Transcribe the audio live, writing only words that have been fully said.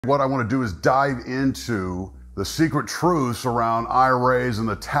What I want to do is dive into the secret truths around IRAs and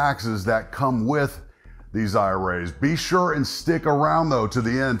the taxes that come with these IRAs. Be sure and stick around though to the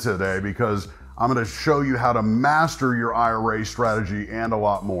end today, because I'm going to show you how to master your IRA strategy and a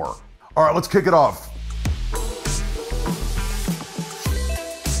lot more. All right, let's kick it off.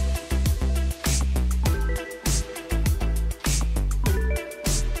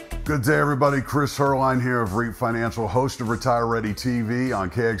 Good day, everybody. Chris Heerlein here of REAP Financial, host of Retire Ready TV on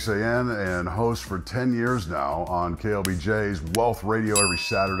KXAN and host for 10 years now on KLBJ's Wealth Radio every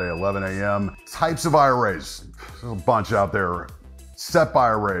Saturday, 11 a.m. Types of IRAs, there's a bunch out there. SEP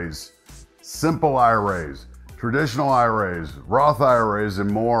IRAs, simple IRAs, traditional IRAs, Roth IRAs, and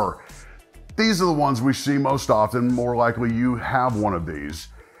more. These are the ones we see most often. More likely you have one of these.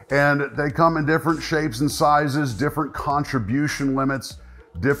 And they come in different shapes and sizes, different contribution limits,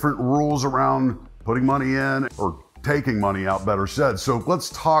 different rules around putting money in or taking money out, better said. So let's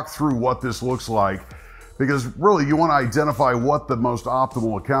talk through what this looks like, because really you want to identify what the most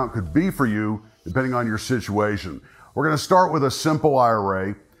optimal account could be for you depending on your situation. We're going to start with a simple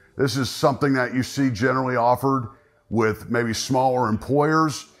IRA. This is something that you see generally offered with maybe smaller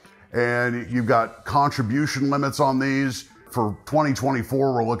employers, and you've got contribution limits on these. For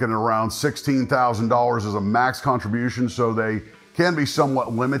 2024, we're looking at around $16,000 as a max contribution, so they can be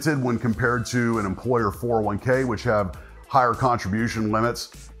somewhat limited when compared to an employer 401k, which have higher contribution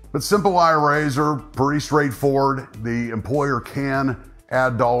limits. But simple IRAs are pretty straightforward. The employer can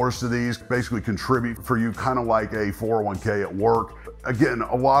add dollars to these, basically contribute for you, kind of like a 401k at work. Again,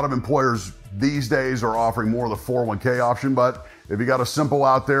 a lot of employers these days are offering more of the 401k option, but if you got a simple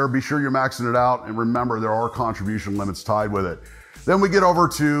out there, be sure you're maxing it out, and remember there are contribution limits tied with it. Then we get over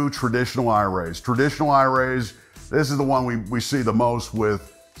to traditional IRAs. Traditional IRAs, this is the one we see the most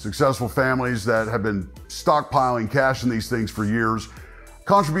with successful families that have been stockpiling cash in these things for years.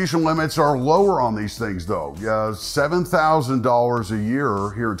 Contribution limits are lower on these things though. $7,000 a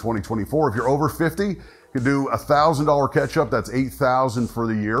year here in 2024. If you're over 50, you can do a $1,000 catch up. That's $8,000 for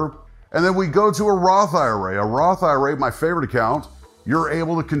the year. And then we go to a Roth IRA. A Roth IRA, my favorite account, you're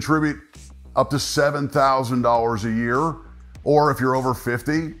able to contribute up to $7,000 a year. Or if you're over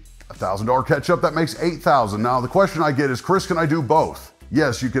 50, $1,000 catch up, that makes $8,000. Now the question I get is, Chris, can I do both?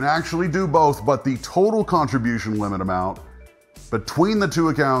 Yes, you can actually do both, but the total contribution limit amount between the two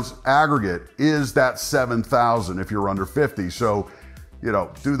accounts aggregate is that $7,000 if you're under 50. So,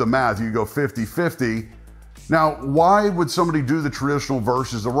 do the math, you go 50-50. Now, why would somebody do the traditional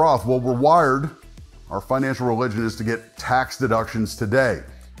versus the Roth? Well, we're wired, our financial religion is to get tax deductions today.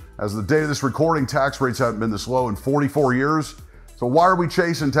 As of the date of this recording, tax rates haven't been this low in 44 years. So why are we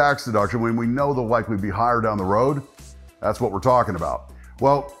chasing tax deduction when we know they'll likely be higher down the road? That's what we're talking about.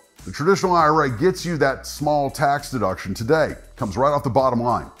 Well, the traditional IRA gets you that small tax deduction today. Comes right off the bottom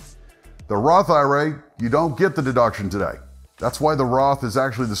line. The Roth IRA, you don't get the deduction today. That's why the Roth is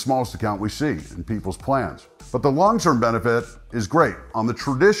actually the smallest account we see in people's plans. But the long-term benefit is great. On the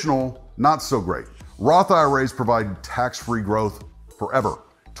traditional, not so great. Roth IRAs provide tax-free growth forever.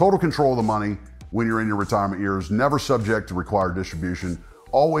 Total control of the money when you're in your retirement years, never subject to required distribution,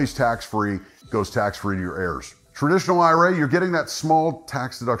 always tax-free, goes tax-free to your heirs. Traditional IRA, you're getting that small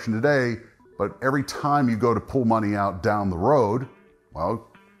tax deduction today, but every time you go to pull money out down the road,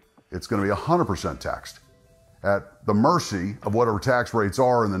 well, it's going to be 100% taxed at the mercy of whatever tax rates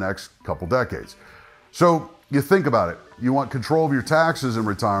are in the next couple decades. So you think about it. You want control of your taxes in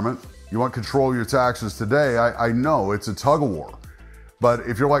retirement. You want control of your taxes today. I know it's a tug of war. But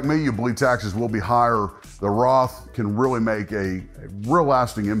if you're like me, you believe taxes will be higher, the Roth can really make a real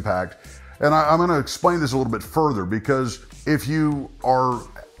lasting impact. And I'm going to explain this a little bit further, because if you are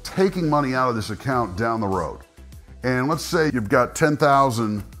taking money out of this account down the road, and let's say you've got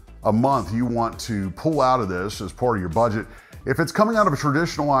 $10,000 a month you want to pull out of this as part of your budget, if it's coming out of a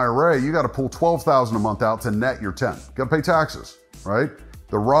traditional IRA, you got to pull $12,000 a month out to net your 10. Got to pay taxes, right?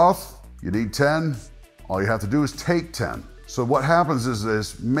 The Roth, you need 10. All you have to do is take 10. So what happens is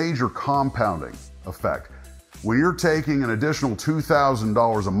this major compounding effect. When you're taking an additional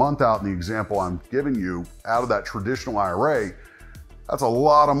 $2,000 a month out in the example I'm giving you out of that traditional IRA, that's a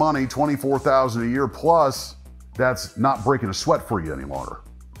lot of money, $24,000 a year plus. That's not breaking a sweat for you any longer.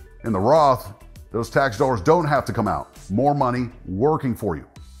 In the Roth, those tax dollars don't have to come out. More money working for you.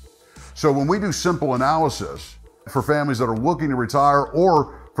 So when we do simple analysis for families that are looking to retire,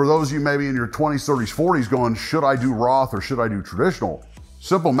 or for those of you maybe in your 20s, 30s, 40s going, should I do Roth or should I do traditional?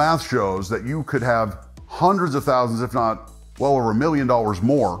 Simple math shows that you could have hundreds of thousands, if not well over $1 million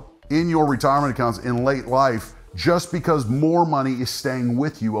more in your retirement accounts in late life, just because more money is staying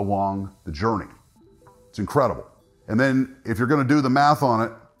with you along the journey. It's incredible. And then if you're going to do the math on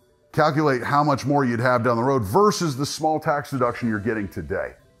it, calculate how much more you'd have down the road versus the small tax deduction you're getting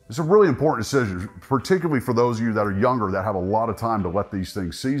today. It's a really important decision, particularly for those of you that are younger that have a lot of time to let these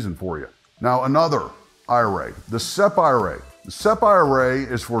things season for you. Now, another IRA, the SEP IRA. The SEP IRA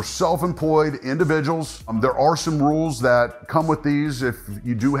is for self-employed individuals. There are some rules that come with these. If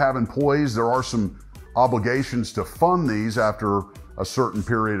you do have employees, there are some obligations to fund these after a certain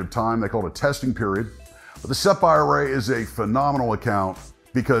period of time. They call it a testing period. But the SEP IRA is a phenomenal account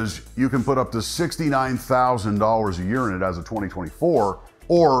because you can put up to $69,000 a year in it as of 2024,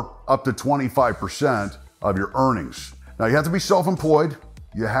 or up to 25% of your earnings. Now you have to be self-employed.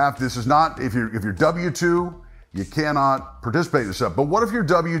 This is not, if you're W-2, you cannot participate in the SEP. But what if you're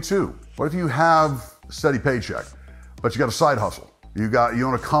W-2? What if you have a steady paycheck, but you got a side hustle? You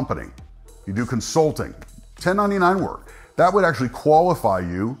own a company, you do consulting, 1099 work. That would actually qualify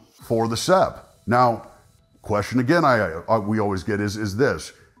you for the SEP. Now, question again we always get is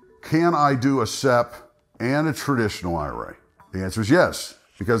this: can I do a SEP and a traditional IRA? The answer is yes,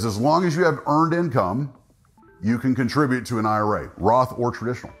 because as long as you have earned income, you can contribute to an IRA, Roth or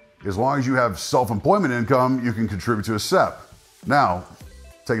traditional. As long as you have self-employment income, you can contribute to a SEP. Now,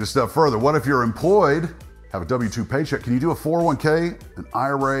 take it a step further. What if you're employed, have a W-2 paycheck? Can you do a 401k, an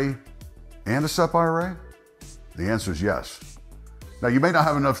IRA, and a SEP IRA? The answer is yes. Now, you may not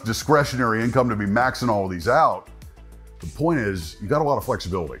have enough discretionary income to be maxing all of these out. The point is, you got a lot of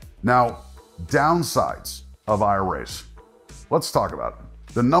flexibility. Now, downsides of IRAs. Let's talk about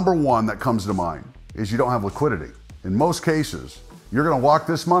it. The number one that comes to mind is you don't have liquidity. In most cases, you're gonna lock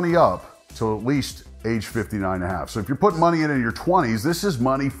this money up till at least age 59 and a half. So if you're putting money in your 20s, this is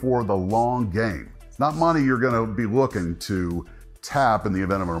money for the long game. It's not money you're gonna be looking to tap in the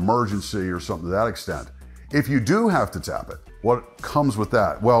event of an emergency or something to that extent. If you do have to tap it, what comes with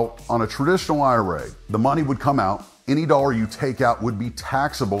that? Well, on a traditional IRA, the money would come out. Any dollar you take out would be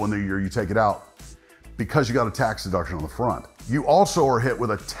taxable in the year you take it out because you got a tax deduction on the front. You also are hit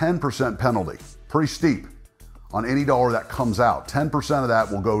with a 10% penalty, pretty steep, on any dollar that comes out. 10% of that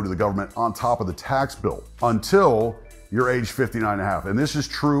will go to the government on top of the tax bill until you're age 59 and a half. And this is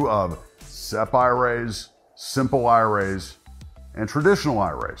true of SEP IRAs, simple IRAs, and traditional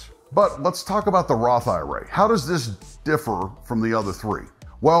IRAs. But let's talk about the Roth IRA. How does this differ from the other three?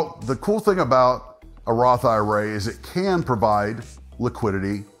 Well, the cool thing about a Roth IRA is it can provide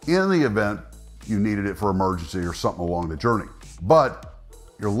liquidity in the event you needed it for emergency or something along the journey. But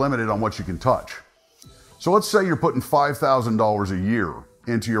you're limited on what you can touch. So let's say you're putting $5,000 a year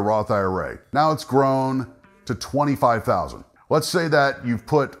into your Roth IRA. Now it's grown to $25,000. Let's say that you've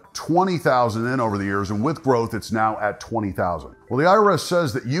put $20,000 in over the years, and with growth, it's now at $20,000. Well, the IRS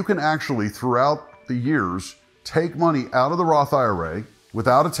says that you can actually, throughout the years, take money out of the Roth IRA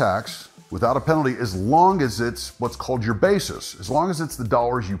without a tax, without a penalty, as long as it's what's called your basis, as long as it's the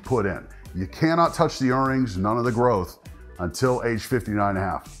dollars you put in. You cannot touch the earnings, none of the growth, until age 59 and a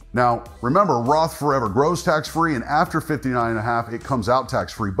half. Now, remember, Roth forever grows tax-free, and after 59 and a half, it comes out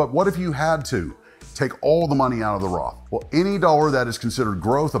tax-free. But what if you had to take all the money out of the Roth? Well, any dollar that is considered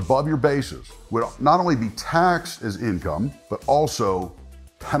growth above your basis would not only be taxed as income, but also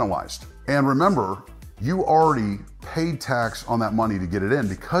penalized. And remember, you already paid tax on that money to get it in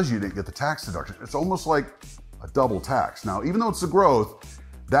because you didn't get the tax deduction. It's almost like a double tax. Now, even though it's the growth,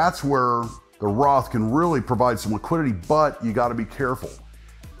 that's where the Roth can really provide some liquidity, but you gotta be careful.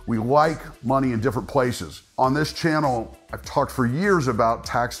 We like money in different places. On this channel, I've talked for years about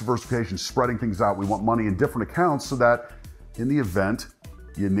tax diversification, spreading things out. We want money in different accounts so that in the event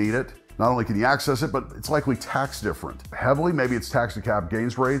you need it, not only can you access it, but it's likely taxed different. Heavily, maybe it's taxed at cap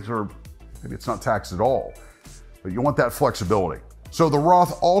gains rates, or maybe it's not taxed at all. But you want that flexibility. So the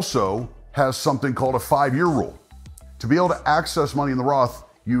Roth also has something called a 5-year rule. To be able to access money in the Roth,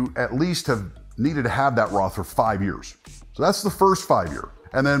 you at least have needed to have that Roth for 5 years. So that's the first 5 year.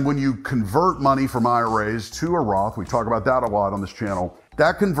 And then when you convert money from IRAs to a Roth, we talk about that a lot on this channel,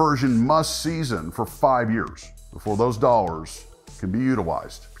 that conversion must season for 5 years before those dollars can be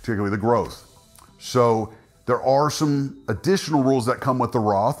utilized, particularly the growth. So there are some additional rules that come with the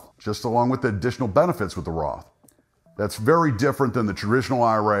Roth, just along with the additional benefits with the Roth. That's very different than the traditional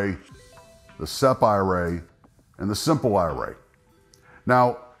IRA, the SEP IRA, and the simple IRA.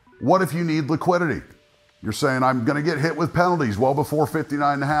 Now, what if you need liquidity? You're saying, I'm gonna get hit with penalties well before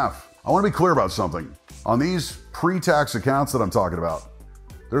 59 and a half. I wanna be clear about something. On these pre-tax accounts that I'm talking about,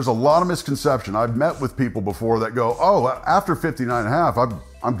 there's a lot of misconception. I've met with people before that go, oh, after 59 and a half,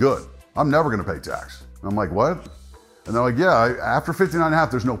 I'm good. I'm never gonna pay tax. And I'm like, what? And they're like, yeah, after 59 and a half,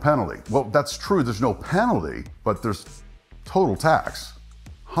 there's no penalty. Well, that's true, there's no penalty, but there's total tax.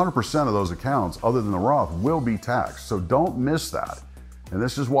 100% of those accounts, other than the Roth, will be taxed. So don't miss that. And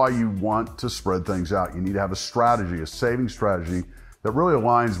this is why you want to spread things out. You need to have a strategy, a saving strategy that really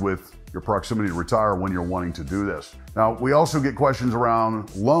aligns with your proximity to retire when you're wanting to do this. Now, we also get questions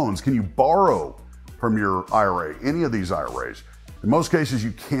around loans. Can you borrow from your IRA, any of these IRAs? In most cases,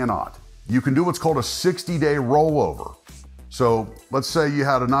 you cannot. You can do what's called a 60-day rollover. So let's say you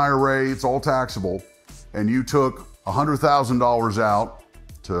had an IRA, it's all taxable, and you took $100,000 out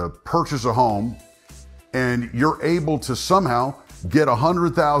to purchase a home, and you're able to somehow get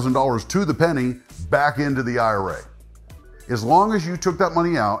 $100,000 to the penny back into the IRA. As long as you took that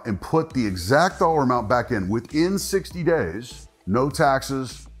money out and put the exact dollar amount back in within 60 days, no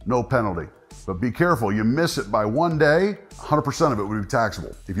taxes, no penalty. But be careful, you miss it by 1 day, 100% of it would be taxable.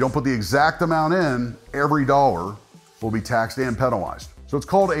 If you don't put the exact amount in, every dollar will be taxed and penalized. So it's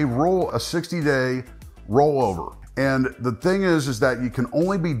called a 60-day rollover. And the thing is that you can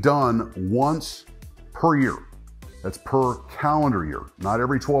only be done once per year. That's per calendar year, not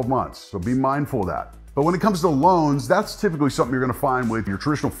every 12 months. So be mindful of that. But when it comes to loans, that's typically something you're going to find with your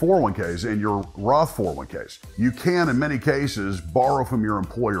traditional 401ks and your Roth 401ks. You can, in many cases, borrow from your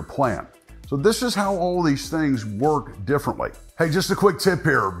employer plan. So this is how all these things work differently. Hey, just a quick tip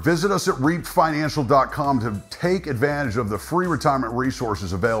here. Visit us at reapfinancial.com to take advantage of the free retirement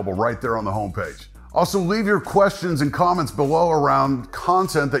resources available right there on the homepage. Also, leave your questions and comments below around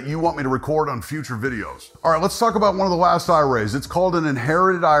content that you want me to record on future videos. All right, let's talk about one of the last IRAs. It's called an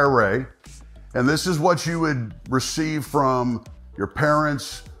inherited IRA. And this is what you would receive from your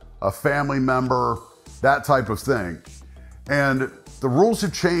parents, a family member, that type of thing. And the rules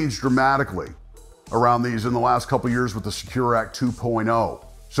have changed dramatically around these in the last couple of years with the Secure Act 2.0.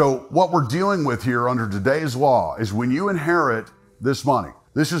 So what we're dealing with here under today's law is when you inherit this money,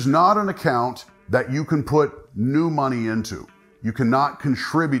 this is not an account that you can put new money into. You cannot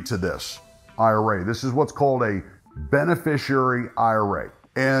contribute to this IRA. This is what's called a beneficiary IRA.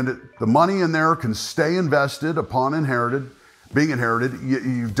 And the money in there can stay invested upon being inherited.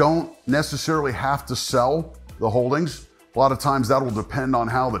 You don't necessarily have to sell the holdings. A lot of times that will depend on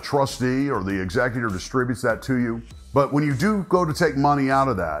how the trustee or the executor distributes that to you. But when you do go to take money out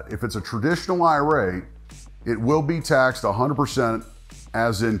of that, if it's a traditional IRA, it will be taxed 100%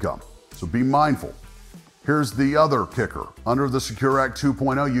 as income. So be mindful. Here's the other kicker. Under the Secure Act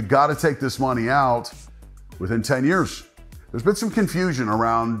 2.0, you got to take this money out within 10 years. There's been some confusion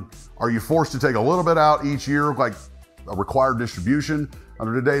around, are you forced to take a little bit out each year, like a required distribution?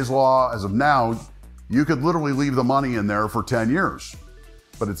 Under today's law, as of now, you could literally leave the money in there for 10 years,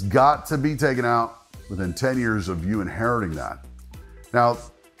 but it's got to be taken out within 10 years of you inheriting that. Now,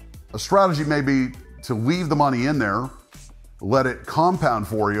 a strategy may be to leave the money in there, let it compound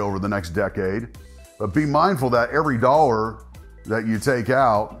for you over the next decade, but be mindful that every dollar that you take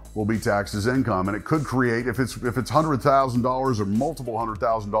out will be taxed as income. And it could create, if it's $100,000 or multiple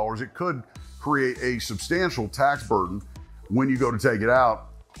 $100,000, it could create a substantial tax burden when you go to take it out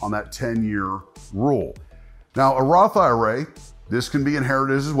on that 10-year rule. Now, a Roth IRA, this can be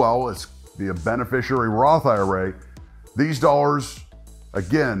inherited as well. It's be a beneficiary Roth IRA. These dollars,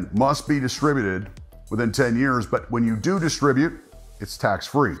 again, must be distributed within 10 years, but when you do distribute, it's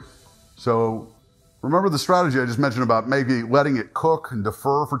tax-free. So remember the strategy I just mentioned about maybe letting it cook and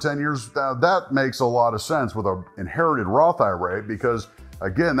defer for 10 years? That makes a lot of sense with an inherited Roth IRA because,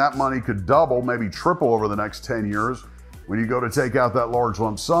 again, that money could double, maybe triple over the next 10 years. When you go to take out that large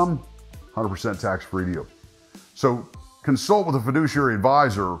lump sum, 100% tax-free to you. So consult with a fiduciary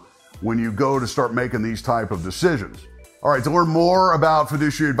advisor when you go to start making these type of decisions. All right, to learn more about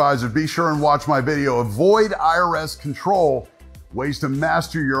fiduciary advisors, be sure and watch my video, Avoid IRS Control, Ways to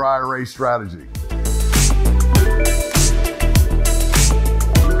Master Your IRA Strategy.